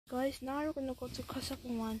Guys, now we're gonna go to Khasab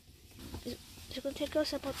Oman. It's gonna take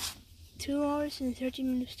us about 2 hours and 30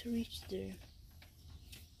 minutes to reach there.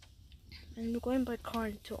 And we're going by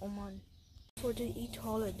car to Oman for the Eid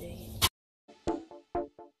holiday.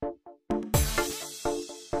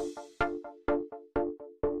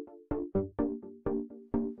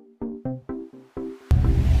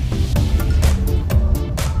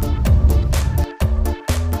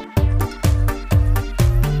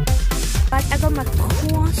 I got my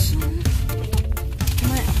croissant,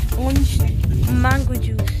 my orange mango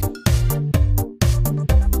juice.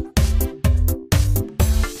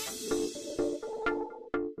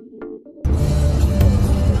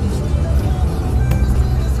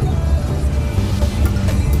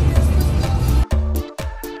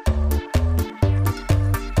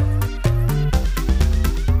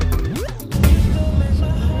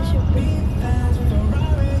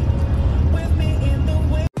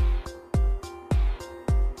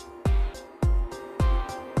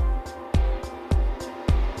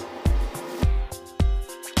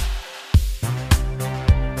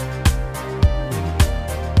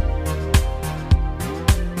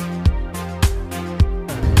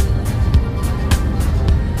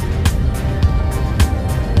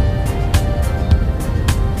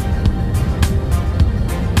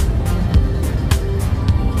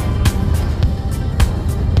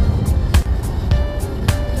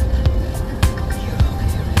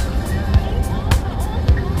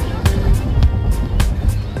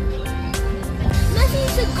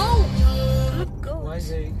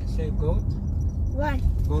 Say goat? Why?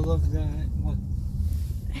 Goat of the what?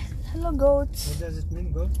 Hello goats. What does it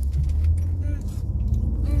mean, goat?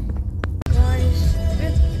 Guys,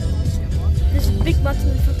 there's a big mountain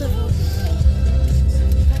in front of us.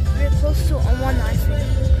 We're close to Oman, I think.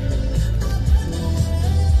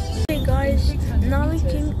 Okay guys, now we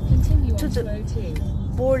came to the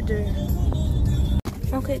border.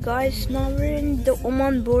 Okay guys, now we're in the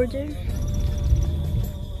Oman border.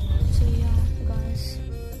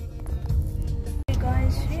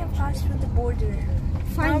 We have passed through the border.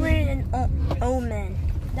 Now we're in Oman.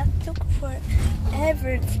 That took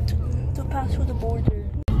forever to pass through the border.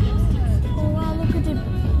 Oh wow, look at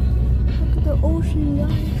the ocean,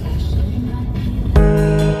 guys.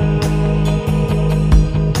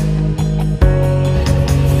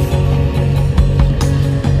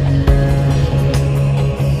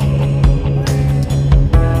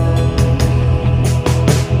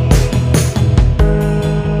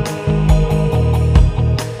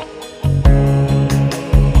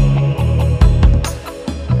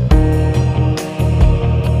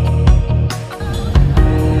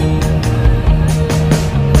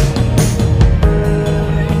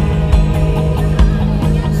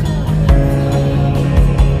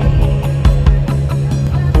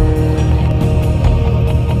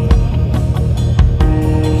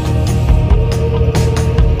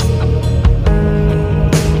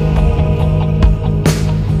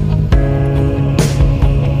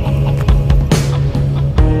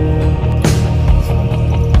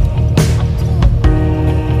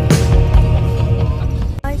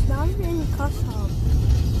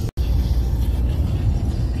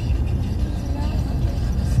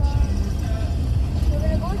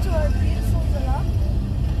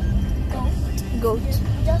 Goat. We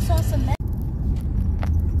just saw some men.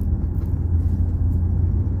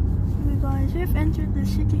 Okay guys, we have entered the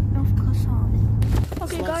city of Khasab.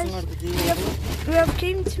 Okay guys, we have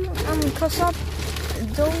came to Khasab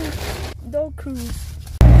Dole Cruise.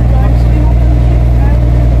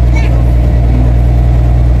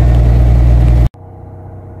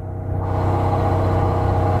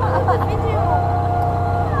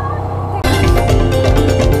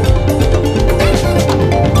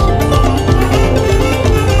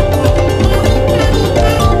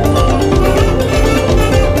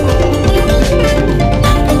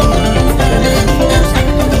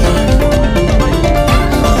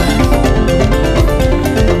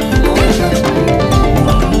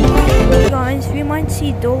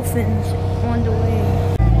 See dolphins on the way.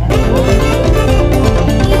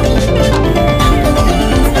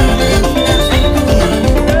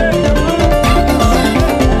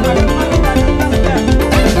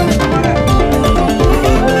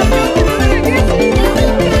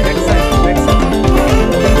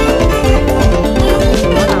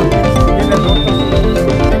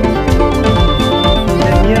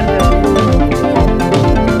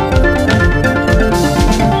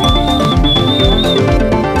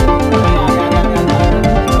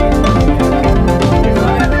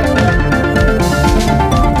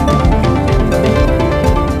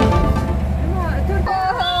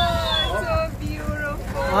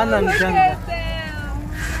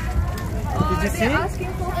 Did you see?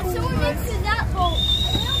 Someone went to that boat.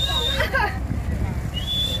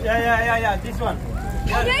 Yeah. This one.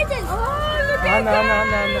 Oh, there it is. Oh, look at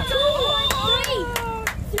Anna.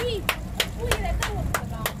 2, 3.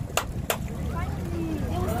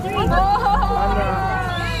 It was 3.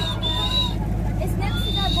 It's next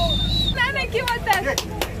to that boat.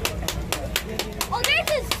 Oh, there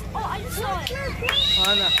it is. Oh, I just saw it.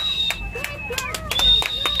 Anna.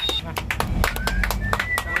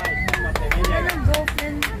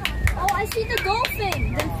 Dolphin. Oh, I see the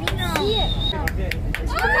dolphin. Delfino. See it.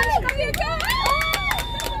 Come here, go.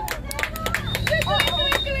 Hey,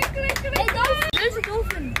 dolphin. There's a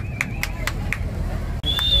dolphin.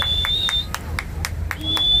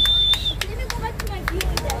 Let me go back to my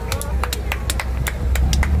viewing deck.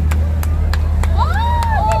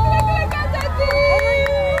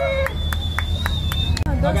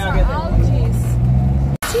 Those are algae.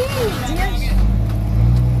 Cheese, yes.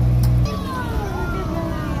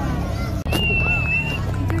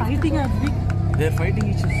 They're fighting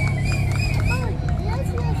each other.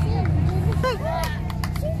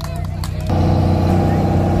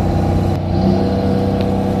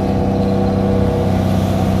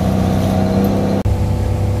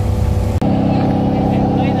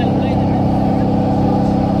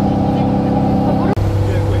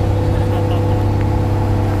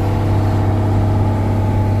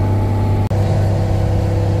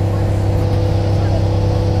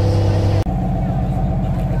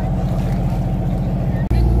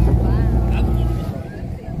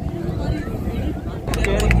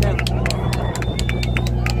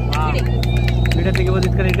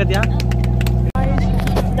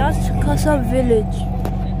 That's Khasab village.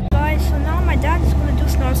 Guys, so now my dad is going to do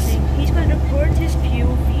snorkeling. He's going to record his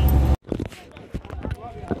POV.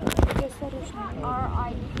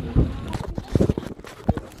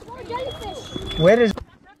 Where is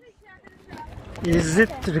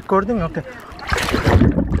it recording? Okay.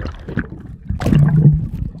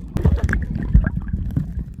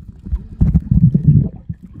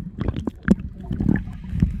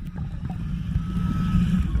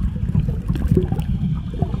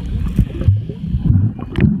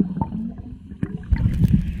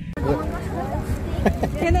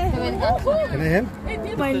 Can I help?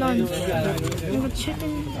 My lunch. We have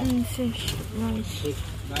chicken and fish, rice.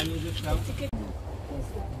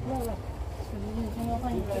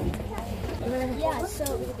 Yeah, so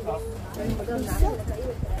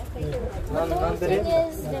the thing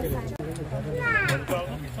is different.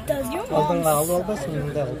 Does your mom?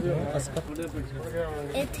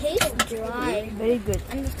 It tastes dry. Very good.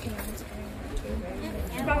 I'm just kidding.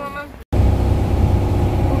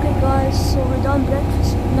 Okay guys, so we're done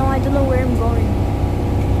breakfast. Now I don't know where I'm going.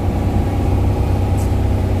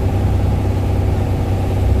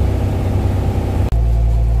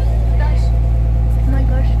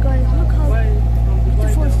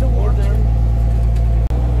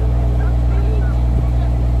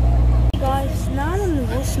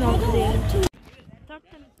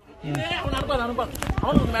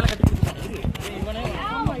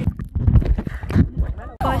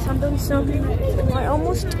 Guys, I'm doing something. I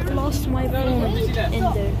almost lost my phone in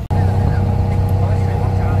there.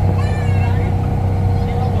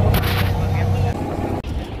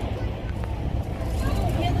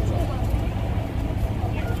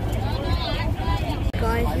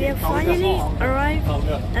 Guys, we have finally arrived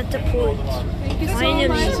at the port. Finally.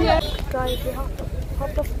 Guys, we have to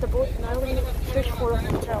hop off the boat now. We're going to search for a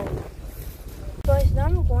hotel. Guys, now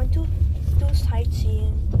we're going to do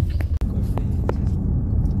sightseeing.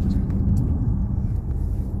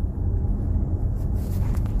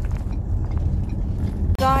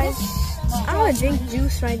 Guys, I'm gonna drink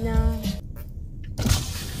juice right now.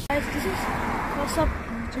 Guys, this is Khasab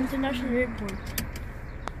International Airport.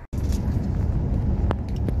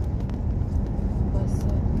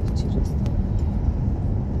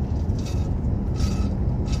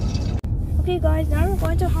 Okay guys, now we're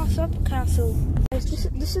going to Khasab Castle. Guys,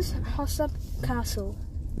 this is Khasab Castle.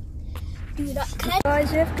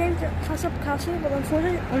 Guys, we have came to Khasab Castle, but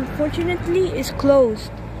unfortunately it's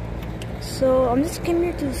closed. So I'm just came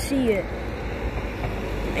here to see it.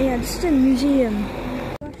 And yeah, this is a museum.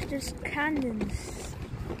 Gosh, there's cannons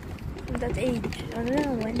from that age. I don't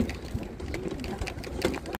know when.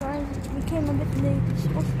 Guys, we came a bit late. We're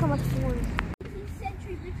supposed to come at 4. 15th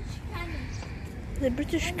century British cannons. The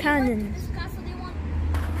British cannons. This castle they want.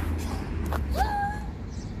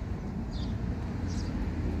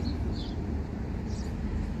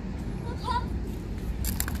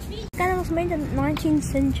 This cannon was made in the 19th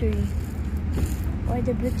century. By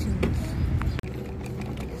the Britons.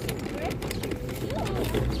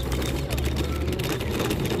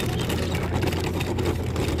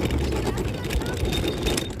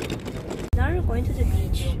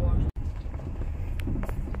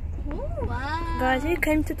 Guys, we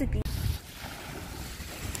came to the beach.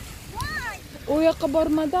 O yakka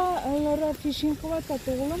barmada onlara fishing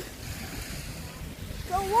kıvatati oğlum.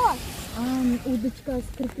 So what? Удочка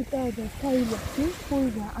скрипитада, sayılıptı,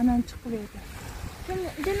 koyda, anan çıkıverdi.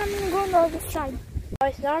 Then I'm going on the other side.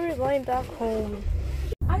 Guys, now we're going back home.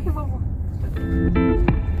 Ay baba.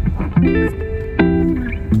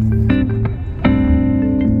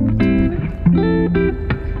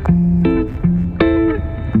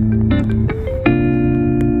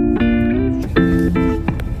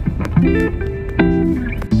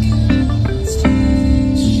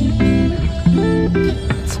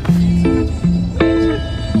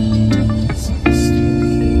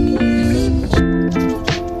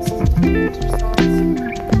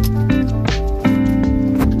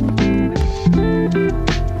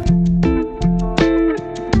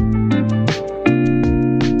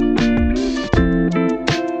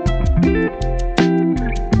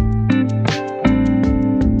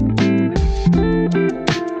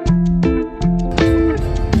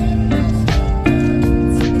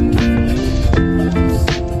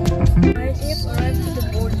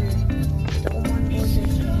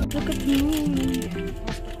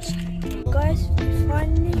 Guys, we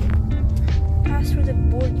finally passed through the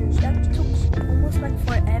border. That took almost like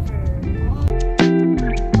forever.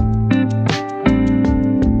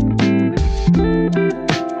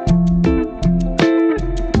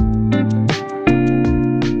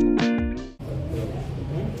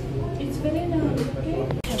 It's very nice, okay?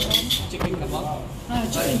 Chicken kebab.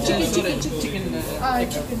 Chicken.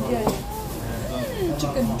 Chicken, yeah.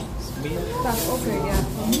 Chicken. That's okay, yeah.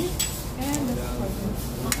 And the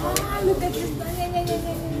look at this.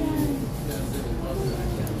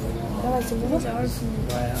 Guys, what is our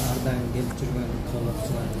food? Aradan gelip çıkan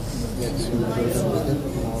kalıpçılar. Yetişimler biz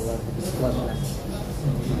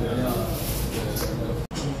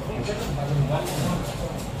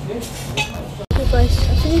Okay guys,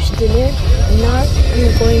 I finished dinner and now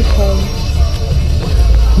I'm going home.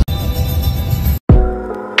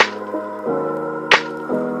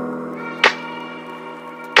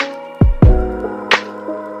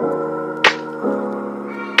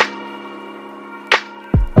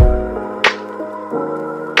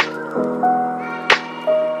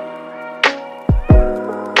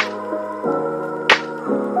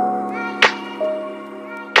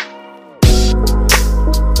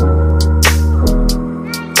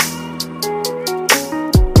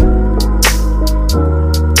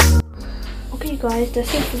 Guys,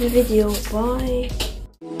 that's it for the video. Bye.